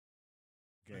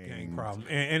problem.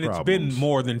 And it's been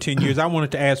more than 10 years. I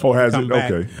wanted to ask when has you come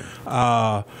it? back.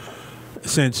 Okay.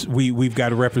 Since we've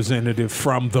got a representative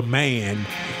from the man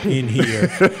in here.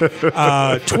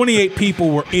 28 people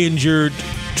were injured,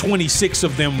 26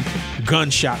 of them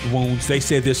gunshot wounds. They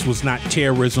said this was not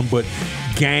terrorism, but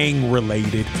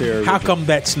gang-related. How come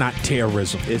that's not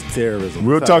terrorism? It's terrorism.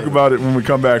 We'll talk about it when we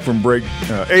come back from break.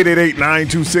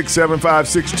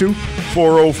 888-926-7562,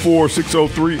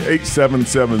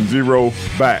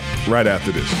 404-603-8770. Back right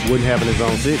after this. Wouldn't happen in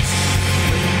Zone 6.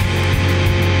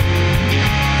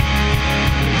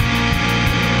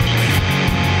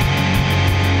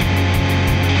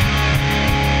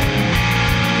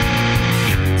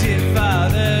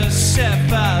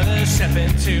 Step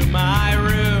into my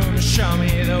room, show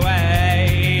me the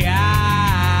way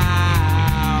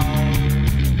out.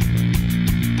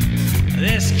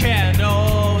 This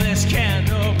candle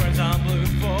burns on blue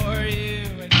for you.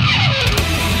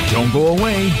 Don't go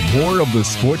away. More of the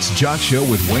Sports Jock Show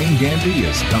with Wayne Gandy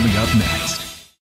is coming up next.